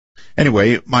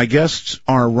Anyway, my guests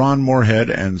are Ron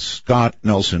Moorhead and Scott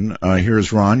Nelson.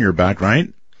 Here's Ron. You're back,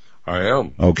 right? I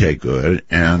am. Okay, good.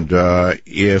 And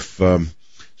if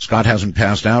Scott hasn't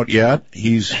passed out yet,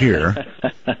 he's here.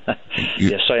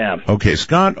 Yes, I am. Okay,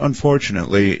 Scott,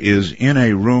 unfortunately, is in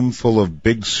a room full of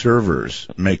big servers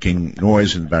making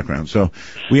noise in the background. So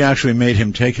we actually made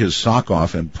him take his sock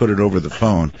off and put it over the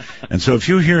phone. And so if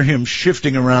you hear him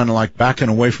shifting around, like backing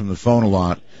away from the phone a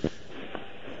lot,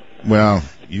 well,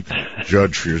 you can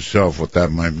judge for yourself what that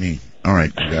might mean. All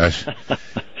right, you guys.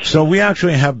 So we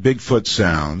actually have Bigfoot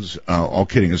sounds. All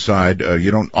kidding aside,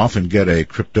 you don't often get a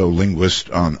crypto-linguist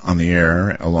on the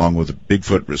air, along with a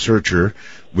Bigfoot researcher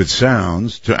with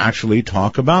sounds, to actually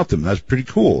talk about them. That's pretty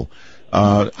cool.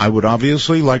 I would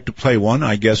obviously like to play one.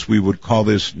 I guess we would call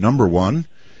this number one.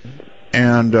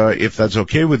 And if that's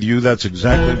okay with you, that's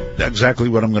exactly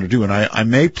what I'm going to do. And I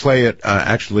may play it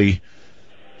actually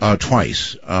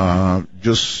twice,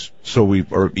 just so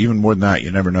or even more than that, you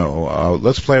never know.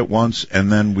 Let's play it once,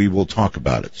 and then we will talk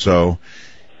about it. So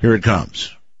here it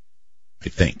comes, I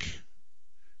think.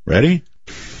 Ready?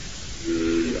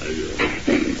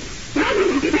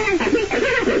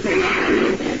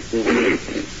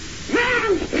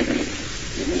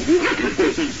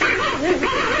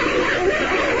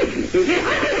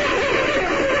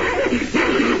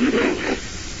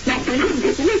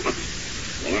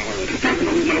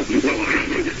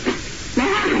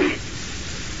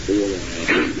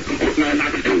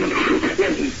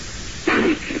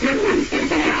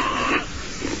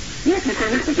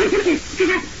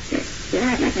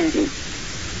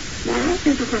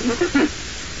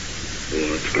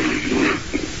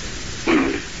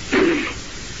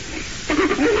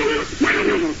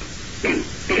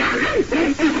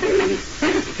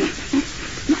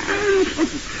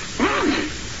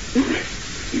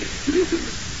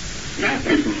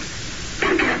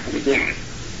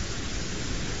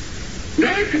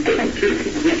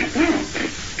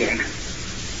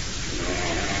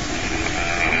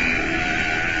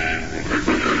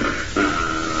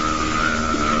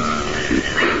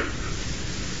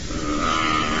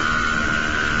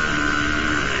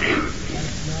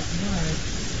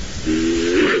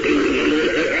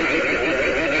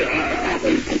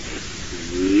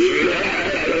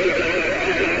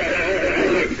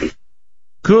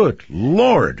 Good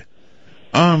Lord.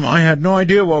 I had no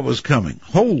idea what was coming.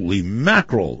 Holy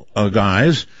mackerel,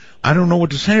 guys. I don't know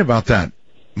what to say about that.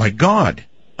 My God.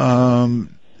 All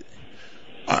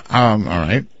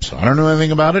right. So I don't know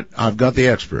anything about it. I've got the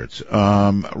experts.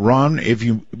 Ron, if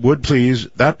you would please,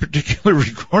 that particular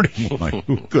recording, my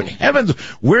good heavens,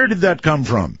 where did that come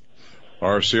from?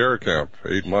 Our Sierra camp,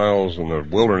 8 miles in the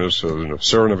wilderness of the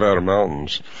Sierra Nevada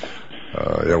mountains.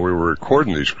 We were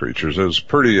recording these creatures. It was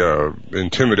pretty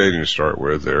intimidating to start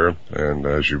with there, and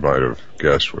as you might have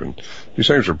guessed, when these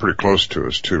things were pretty close to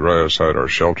us too, right outside our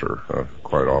shelter,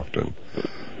 quite often.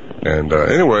 And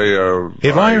anyway,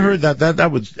 if I heard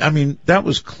that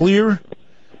was clear,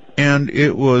 and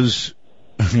it was,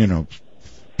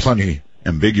 plenty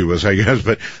ambiguous, I guess,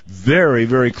 but very,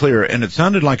 very clear, and it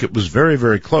sounded like it was very,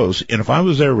 very close. And if I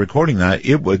was there recording that,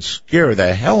 it would scare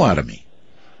the hell out of me.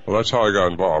 Well, that's how I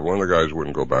got involved. One of the guys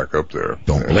wouldn't go back up there.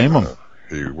 Don't blame him.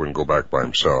 He wouldn't go back by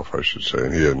himself, I should say,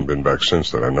 and he hadn't been back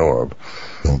since that I know of.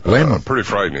 Don't blame him. Pretty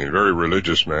frightening. Very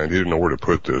religious man. He didn't know where to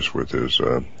put this with his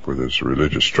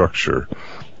religious structure,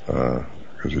 because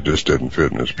it just didn't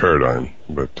fit in his paradigm.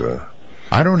 But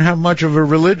I don't have much of a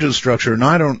religious structure, and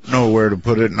I don't know where to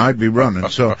put it, and I'd be running.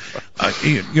 So,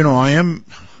 I am.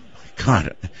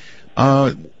 God.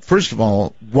 First of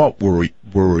all, what were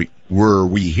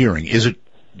we hearing? Is it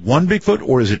one Bigfoot,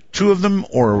 or is it two of them,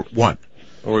 or what?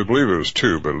 Well, we believe it was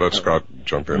two, but let Scott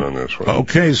jump in on this one.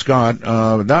 Okay, Scott,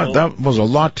 that was a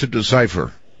lot to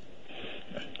decipher.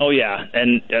 Oh, yeah,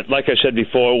 and like I said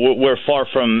before, we're far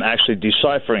from actually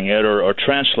deciphering it or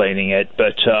translating it,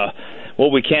 but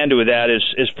what we can do with that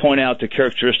is point out the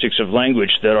characteristics of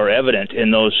language that are evident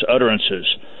in those utterances.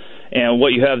 And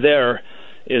what you have there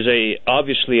is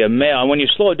obviously a male. And when you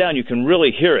slow it down, you can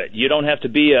really hear it. You don't have to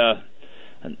be a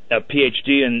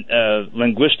PhD in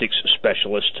linguistics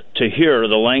specialist to hear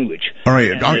the language. All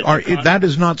right, that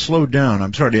is not slowed down.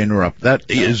 I'm sorry to interrupt. That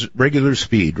is regular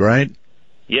speed, right?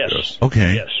 Yes.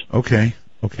 Okay. Yes. Okay.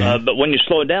 But when you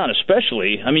slow it down,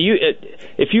 especially,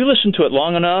 if you listen to it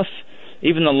long enough,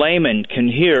 even the layman can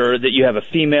hear that you have a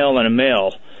female and a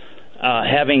male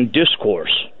having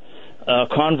discourse,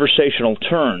 conversational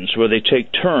turns, where they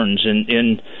take turns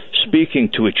in speaking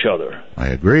to each other. I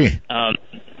agree.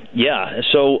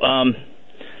 So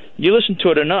you listen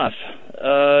to it enough,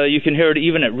 you can hear it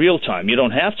even at real time. You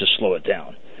don't have to slow it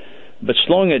down. But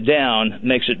slowing it down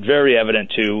makes it very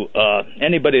evident to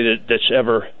anybody that's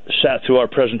ever sat through our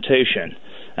presentation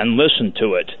and listened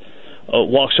to it,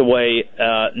 walks away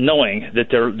knowing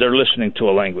that they're listening to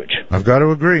a language. I've got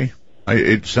to agree.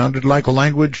 It sounded like a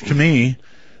language to me.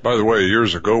 By the way,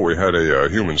 years ago we had a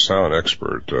human sound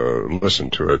expert listen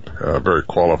to it, a very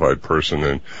qualified person,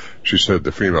 and she said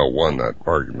the female won that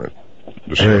argument.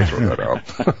 Just to throw that out.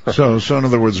 So in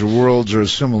other words, the worlds are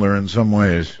similar in some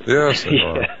ways. Yes, they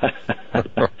are.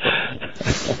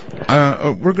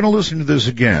 We're going to listen to this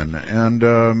again,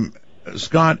 and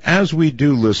Scott, as we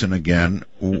do listen again,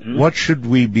 what should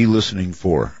we be listening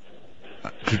for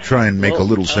to try and make a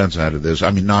little sense out of this?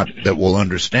 I mean, not that we'll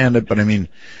understand it, but I mean,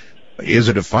 is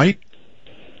it a fight?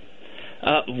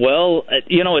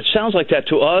 It sounds like that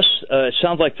to us. It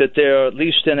sounds like that they're at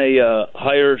least in a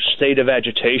higher state of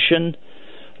agitation.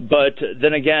 But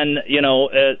then again,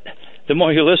 the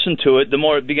more you listen to it, the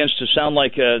more it begins to sound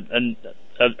like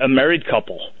a married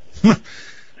couple.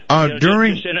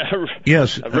 During just in a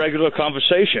regular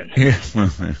conversation. Yeah,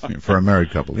 for a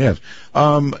married couple, yes.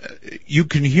 You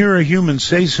can hear a human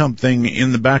say something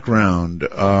in the background.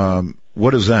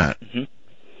 What is that? Mm-hmm.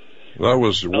 That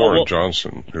was Warren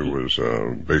Johnson, who was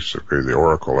basically the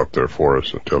oracle up there for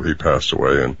us until he passed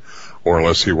away, or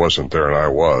unless he wasn't there and I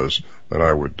was, then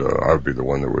I would be the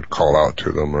one that would call out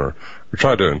to them or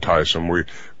try to entice them. We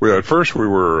at first we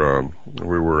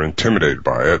were intimidated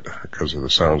by it because of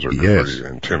the sounds are pretty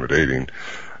intimidating.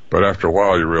 But after a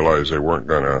while, you realize they weren't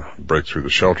going to break through the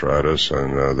shelter at us,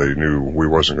 and they knew we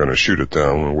wasn't going to shoot at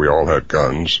them. We all had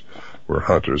guns. We're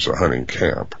hunters, a hunting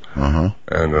camp.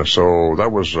 And so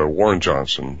that was Warren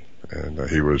Johnson, and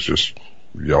he was just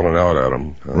yelling out at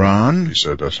him. Ron? He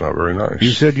said, that's not very nice.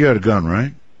 You said you had a gun,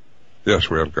 right? Yes,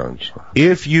 we have guns.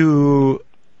 If you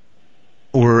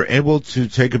were able to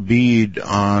take a bead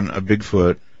on a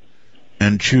Bigfoot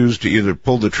and choose to either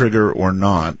pull the trigger or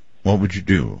not, what would you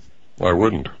do? I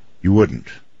wouldn't. You wouldn't?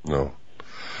 No.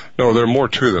 No, there are more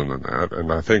to them than that,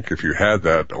 and I think if you had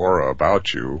that aura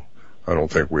about you, I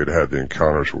don't think we'd had the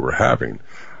encounters we were having.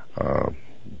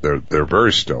 They're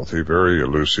very stealthy, very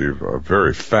elusive,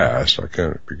 very fast. I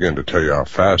can't begin to tell you how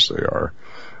fast they are,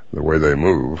 the way they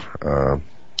move.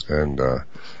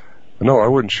 No, I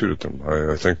wouldn't shoot at them.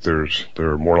 I think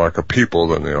they're more like a people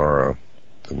than they are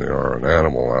an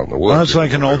animal out in the woods. Well, it's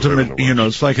like an ultimate,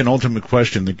 it's like an ultimate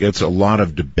question that gets a lot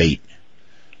of debate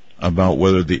about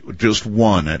whether just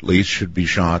one at least should be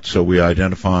shot so we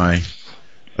identify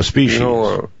a species.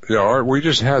 We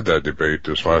just had that debate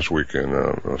this last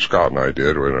weekend. Scott and I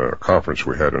did at a conference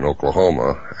we had in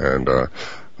Oklahoma, and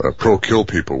pro-kill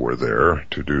people were there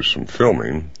to do some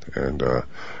filming, and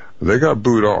they got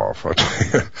booed off, I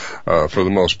tell you, for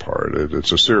the most part.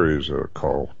 It's a series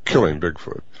called Killing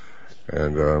Bigfoot.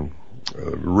 And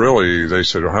really, they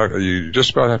said, you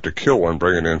just about have to kill one,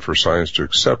 bring it in for science to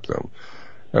accept them.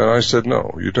 And I said,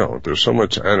 no, you don't. There's so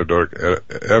much anecdotal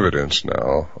evidence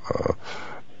now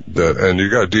and you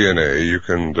got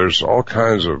DNA. There's all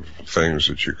kinds of things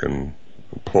that you can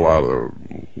pull out of the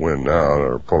wind now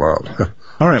or pull out.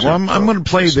 All right. Well, I'm going to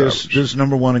play this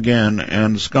number one again.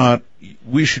 And Scott,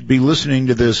 we should be listening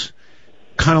to this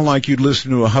kind of like you'd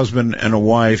listen to a husband and a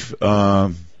wife.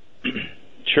 Sure.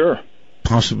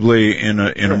 Possibly in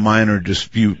a minor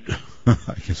dispute.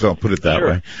 I guess I'll put it that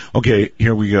way. Okay,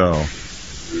 here we go.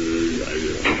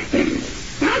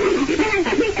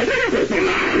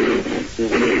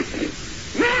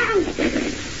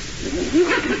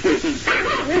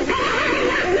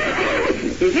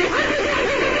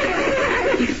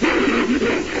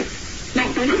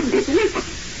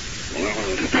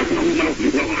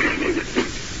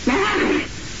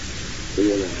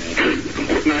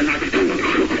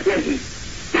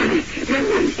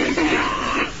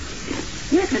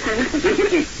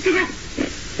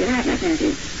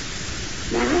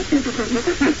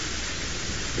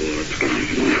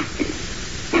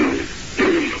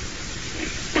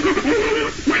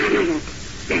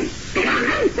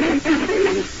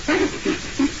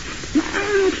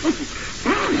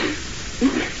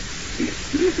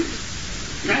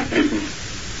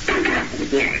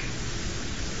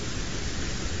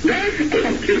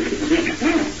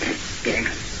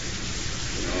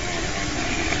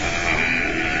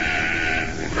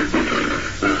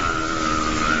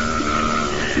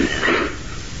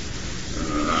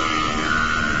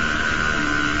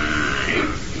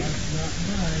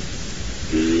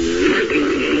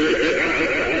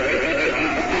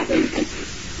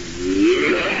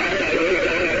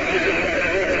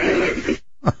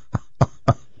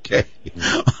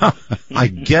 I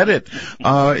get it.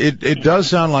 It does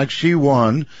sound like she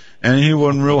won, and he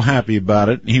wasn't real happy about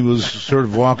it. He was sort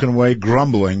of walking away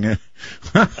grumbling.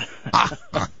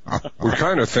 We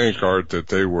kind of think, Art, that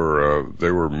they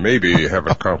were maybe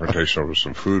having a confrontation over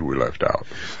some food we left out.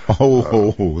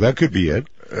 That could be it.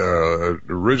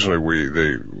 Originally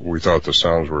we thought the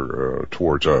sounds were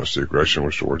towards us, the aggression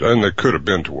was towards, and they could have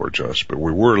been towards us, but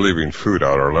we were leaving food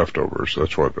out, our leftovers.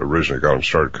 That's what originally got them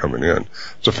started coming in.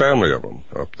 It's a family of them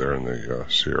up there in the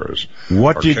Sierras.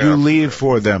 What did you leave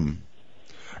for them?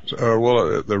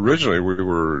 Originally we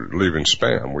were leaving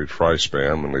Spam. We'd fry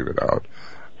Spam and leave it out.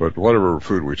 But whatever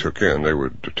food we took in, they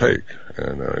would take.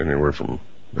 And anywhere from,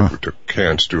 if we took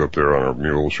canned stew up there on our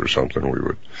mules or something, we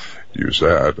would use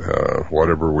that.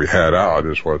 Whatever we had out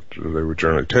is what they would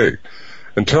generally take.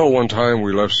 Until one time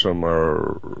we left some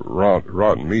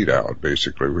rotten meat out,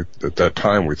 basically. At that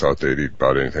time we thought they'd eat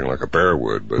about anything like a bear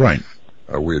would. But right.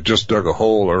 We had just dug a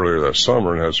hole earlier that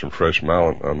summer and had some fresh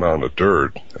mound of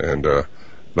dirt. And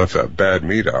left that bad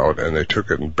meat out, and they took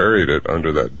it and buried it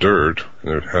under that dirt.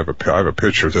 And I have a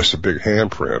picture of this, a big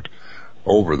handprint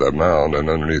over the mound, and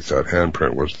underneath that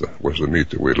handprint was the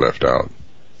meat that we'd left out.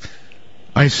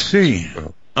 I see.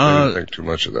 I didn't think too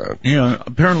much of that. Yeah,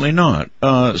 apparently not.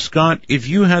 Scott, if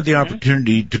you had the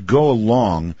opportunity to go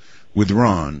along with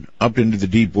Ron up into the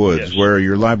deep woods where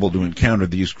you're liable to encounter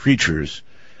these creatures,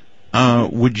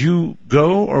 would you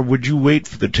go or would you wait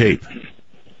for the tape?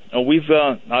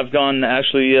 I've gone,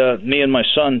 actually, me and my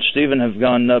son, Stephen, have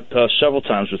gone up several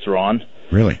times with Ron.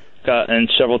 Really? And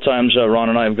several times Ron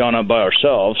and I have gone up by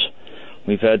ourselves.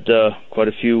 We've had quite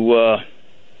a few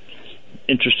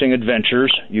interesting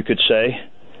adventures, you could say.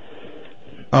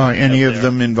 Any of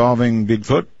them involving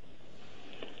Bigfoot?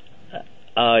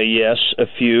 Yes, a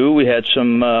few. We had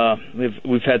some,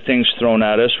 we've had things thrown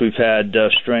at us. We've had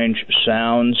strange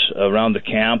sounds around the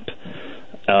camp.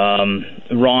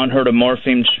 Ron heard a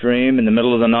morphine stream in the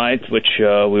middle of the night, which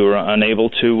we were unable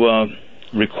to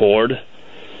record.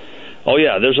 Oh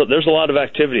yeah, there's a lot of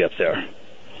activity up there.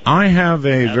 I have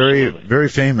a very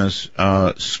famous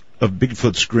a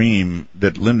Bigfoot scream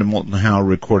that Linda Moulton Howe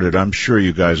recorded. I'm sure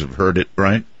you guys have heard it,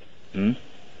 right? Hmm?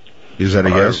 Is that a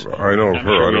yes? I know of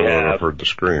her. I don't know if I've heard the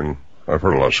scream. I've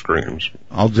heard a lot of screams.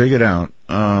 I'll dig it out.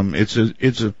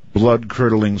 It's a blood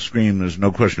curdling scream. There's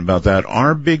no question about that.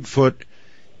 Are Bigfoot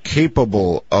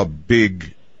capable of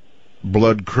big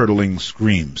blood curdling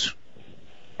screams?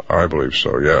 I believe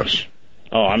so. Yes.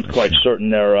 Oh, I'm quite certain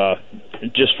they're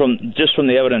just from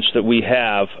the evidence that we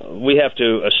have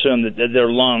to assume that their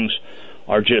lungs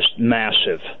are just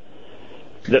massive.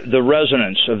 The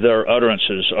resonance of their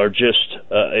utterances are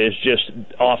is just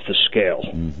off the scale.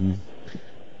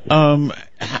 Mm-hmm.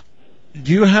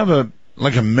 Do you have a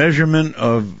measurement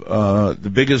of the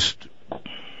biggest?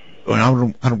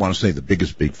 Well, I don't want to say the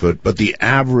biggest Bigfoot, but the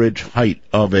average height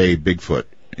of a Bigfoot.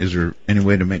 Is there any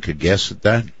way to make a guess at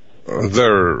that?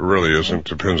 There really isn't.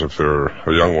 Depends if they're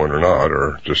a young one or not,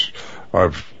 or just I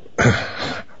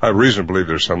have reason to believe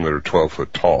there's some that are 12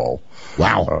 foot tall.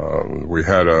 Wow. We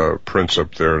had prints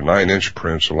up there, 9-inch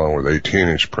prints along with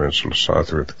 18-inch prints. So I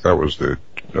think that was an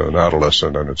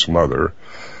adolescent and its mother.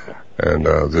 And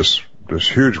this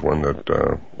huge one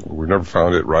that we never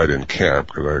found it right in camp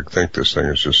because I think this thing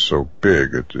is just so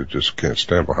big it just can't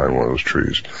stand behind one of those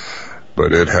trees.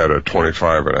 But it had a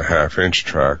 25.5-inch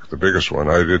track, the biggest one.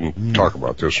 I didn't talk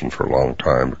about this one for a long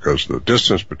time because the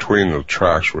distance between the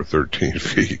tracks were 13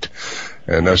 feet.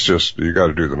 And that's just, you got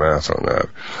to do the math on that.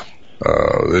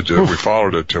 We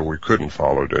followed it till we couldn't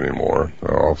follow it anymore,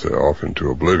 off into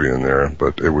oblivion there.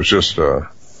 But it was just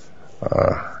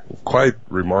quite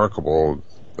remarkable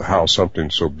how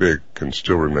something so big can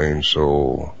still remain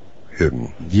so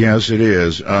hidden. Yes, it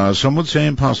is. Some would say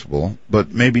impossible,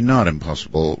 but maybe not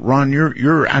impossible. Ron,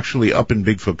 you're actually up in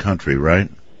Bigfoot country, right?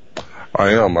 I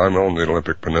am. I'm on the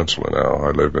Olympic Peninsula now.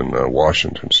 I live in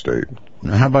Washington State.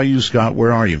 Now, how about you, Scott?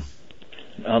 Where are you?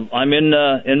 I'm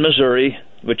in Missouri,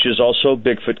 which is also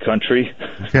Bigfoot country.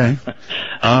 Okay.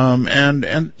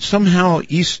 And somehow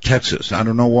East Texas. I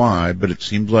don't know why, but it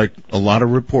seems like a lot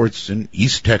of reports in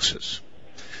East Texas.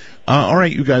 All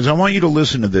right, you guys, I want you to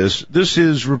listen to this. This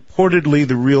is reportedly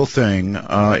the real thing.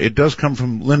 It does come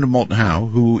from Linda Moulton Howe,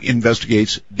 who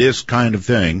investigates this kind of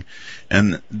thing.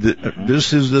 And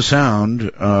this is the sound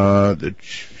that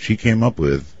she came up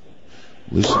with.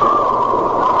 Listen.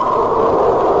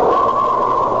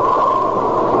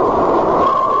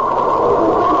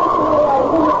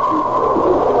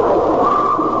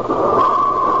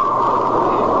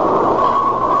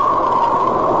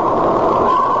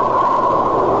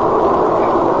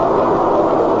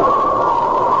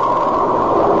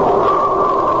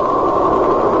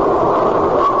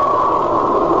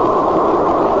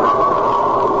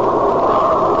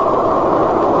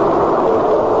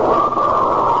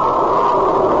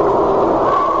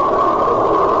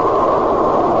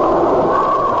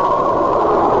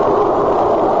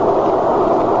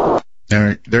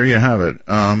 There you have it.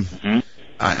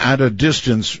 At a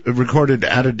distance, recorded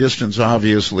at a distance,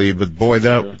 obviously, but boy,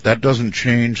 that doesn't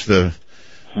change the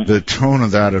tone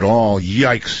of that at all.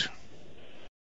 Yikes.